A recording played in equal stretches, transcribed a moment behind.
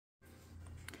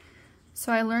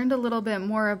So I learned a little bit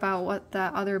more about what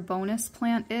that other bonus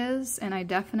plant is, and I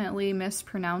definitely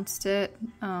mispronounced it.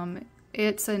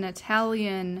 It's an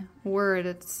Italian word.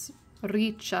 It's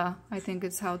riccia, I think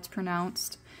is how it's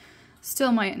pronounced.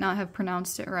 Still might not have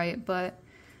pronounced it right, but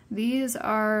these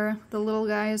are, the little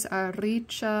guys are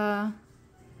riccia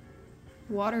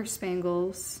water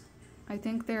spangles. I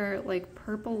think they're like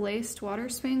purple laced water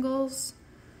spangles,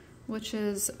 which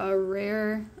is a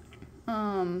rare,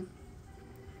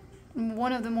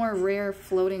 one of the more rare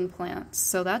floating plants.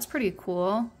 So that's pretty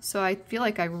cool. So I feel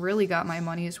like I really got my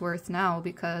money's worth now,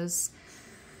 because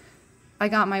I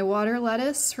got my water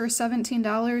lettuce for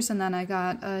 $17, and then I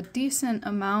got a decent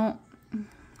amount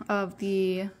of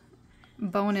the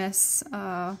bonus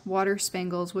water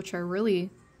spangles, which are really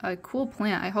a cool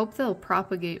plant. I hope they'll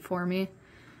propagate for me.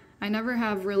 I never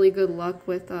have really good luck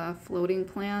with floating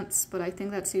plants, but I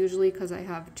think that's usually because I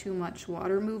have too much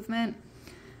water movement.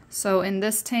 So in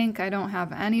this tank, I don't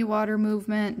have any water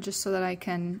movement, just so that I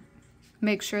can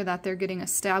make sure that they're getting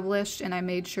established, and I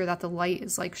made sure that the light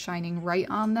is like shining right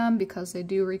on them, because they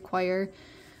do require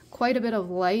quite a bit of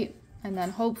light, and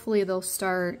then hopefully they'll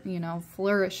start, you know,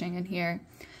 flourishing in here.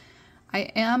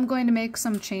 I am going to make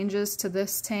some changes to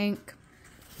this tank,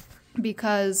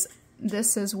 because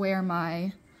this is where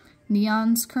my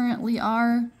neons currently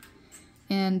are,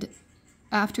 and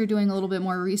after doing a little bit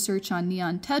more research on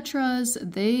neon tetras,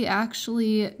 they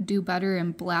actually do better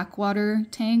in black water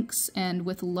tanks and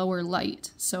with lower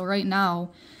light. So right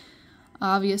now,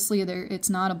 obviously it's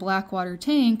not a black water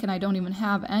tank, and I don't even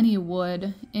have any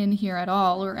wood in here at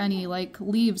all, or any like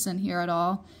leaves in here at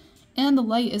all, and the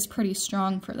light is pretty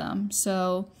strong for them.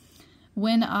 So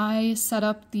when I set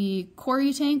up the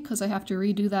Cory tank, because I have to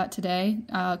redo that today,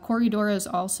 Corydora is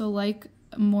also like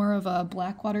more of a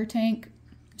black water tank,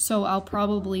 so I'll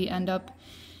probably end up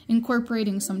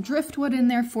incorporating some driftwood in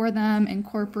there for them,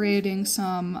 incorporating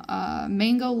some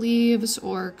mango leaves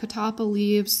or catappa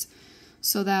leaves,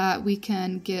 so that we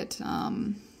can get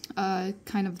kind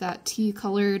of that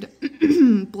tea-colored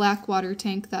black water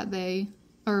tank that they,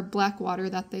 or black water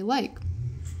that they like,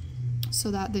 so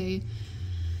that they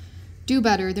do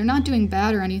better. They're not doing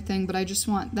bad or anything, but I just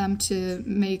want them to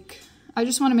I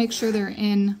just want to make sure they're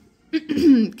in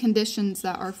conditions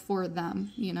that are for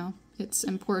them, you know. It's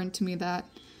important to me that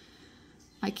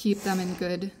I keep them in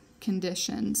good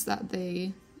conditions, that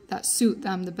suit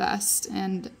them the best.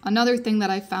 And another thing that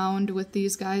I found with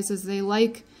these guys is they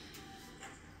like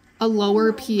a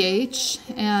lower pH,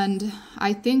 and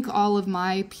I think all of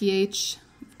my pH,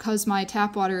 because my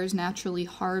tap water is naturally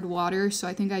hard water, so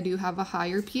I think I do have a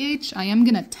higher pH. I am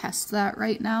going to test that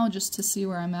right now just to see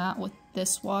where I'm at with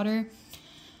this water.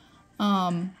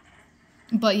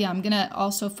 But yeah, I'm going to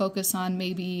also focus on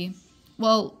maybe,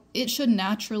 well, it should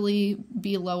naturally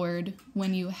be lowered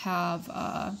when you have,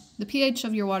 the pH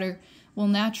of your water will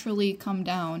naturally come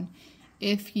down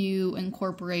if you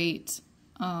incorporate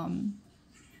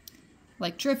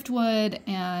like driftwood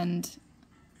and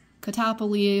catappa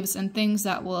leaves and things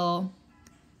that will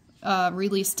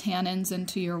release tannins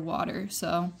into your water.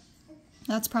 So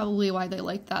that's probably why they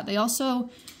like that. They also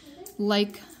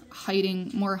like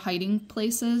more hiding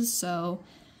places. So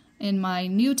in my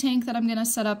new tank that I'm going to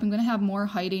set up, I'm going to have more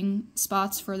hiding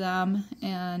spots for them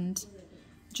and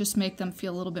just make them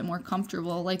feel a little bit more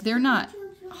comfortable. Like, they're not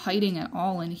hiding at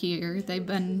all in here. They've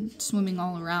been swimming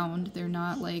all around. They're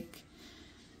not like,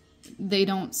 they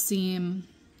don't seem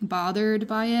bothered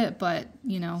by it, but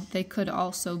you know, they could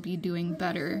also be doing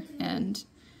better. And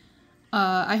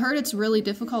I heard it's really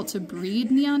difficult to breed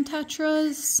neon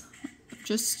tetras,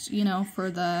 just, you know,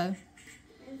 for the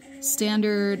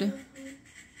standard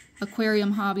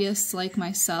aquarium hobbyists like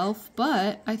myself,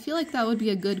 but I feel like that would be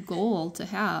a good goal to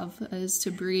have, is to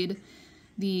breed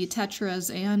the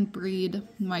tetras and breed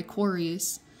my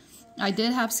Corys. I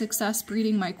did have success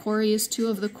breeding my Corys. Two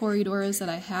of the Corydoras that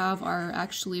I have are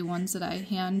actually ones that I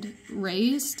hand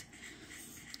raised.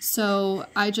 So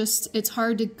it's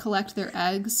hard to collect their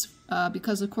eggs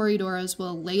because the Corydoras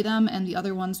will lay them and the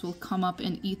other ones will come up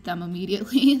and eat them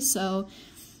immediately. So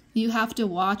you have to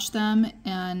watch them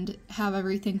and have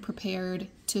everything prepared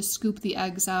to scoop the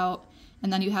eggs out,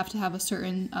 and then you have to have a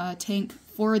certain tank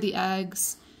for the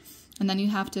eggs, and then you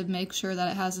have to make sure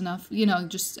that it has enough, you know,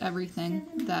 just everything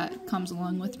that comes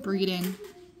along with breeding.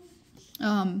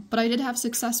 But I did have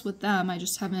success with them. I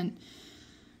just haven't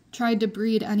tried to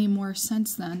breed any more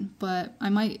since then, but I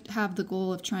might have the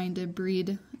goal of trying to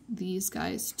breed these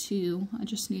guys too. I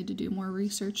just need to do more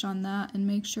research on that and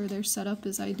make sure their setup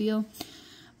is ideal.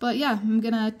 But yeah, I'm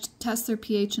gonna test their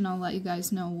pH and I'll let you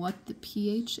guys know what the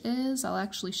pH is. I'll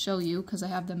actually show you because I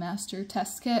have the master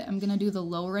test kit. I'm gonna do the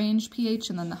low range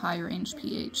pH and then the high range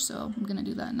pH, so I'm gonna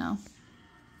do that now.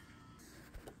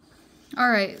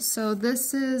 Alright, so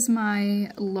this is my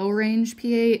low range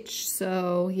pH,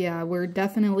 so yeah, we're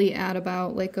definitely at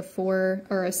about like a 4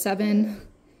 or a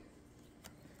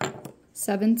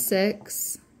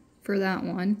 7.6 for that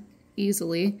one,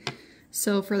 easily.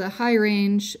 So for the high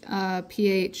range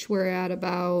pH, we're at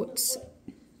about,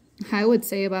 I would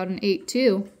say about an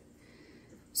 8.2.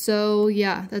 So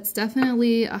yeah, that's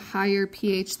definitely a higher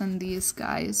pH than these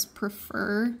guys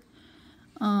prefer.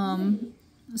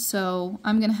 So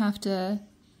I'm going to have to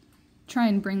try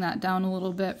and bring that down a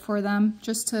little bit for them,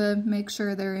 just to make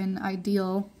sure they're in their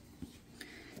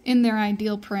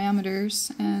ideal parameters,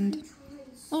 and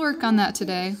we'll work on that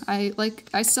today. I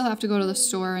still have to go to the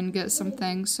store and get some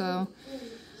things, so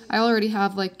I already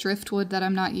have like driftwood that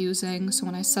I'm not using, so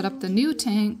when I set up the new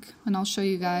tank, and I'll show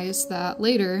you guys that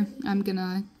later, I'm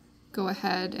gonna go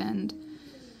ahead and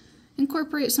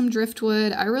incorporate some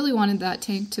driftwood. I really wanted that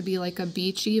tank to be like a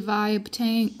beachy vibe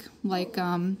tank, like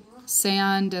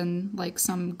sand and like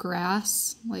some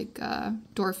grass, like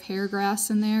dwarf hair grass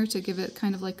in there to give it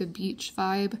kind of like a beach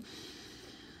vibe.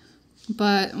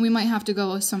 But we might have to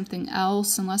go with something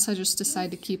else unless I just decide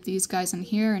to keep these guys in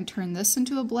here and turn this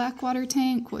into a black water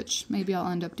tank, which maybe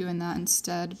I'll end up doing that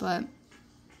instead. But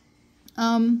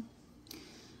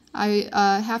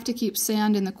I have to keep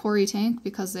sand in the quarry tank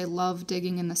because they love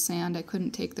digging in the sand. I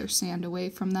couldn't take their sand away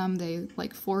from them. They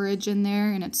like forage in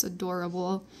there, and it's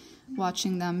adorable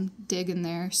watching them dig in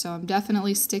there. So I'm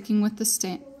definitely sticking with the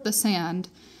sand.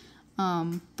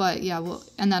 But yeah,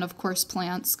 and then of course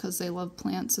plants, because they love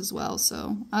plants as well.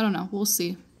 So I don't know. We'll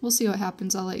see. We'll see what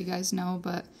happens. I'll let you guys know.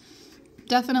 But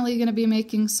definitely going to be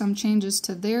making some changes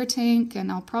to their tank,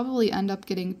 and I'll probably end up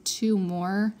getting 2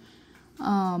 more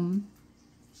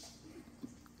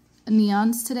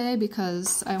neons today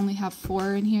because I only have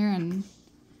 4 in here, and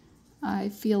I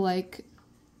feel like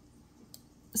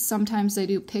sometimes they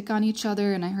do pick on each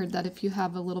other, and I heard that if you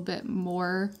have a little bit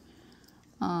more,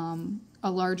 a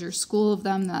larger school of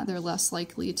them, that they're less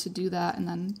likely to do that. And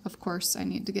then of course I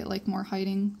need to get like more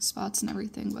hiding spots and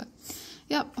everything. But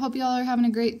yep, hope y'all are having a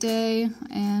great day,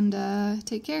 and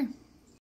take care.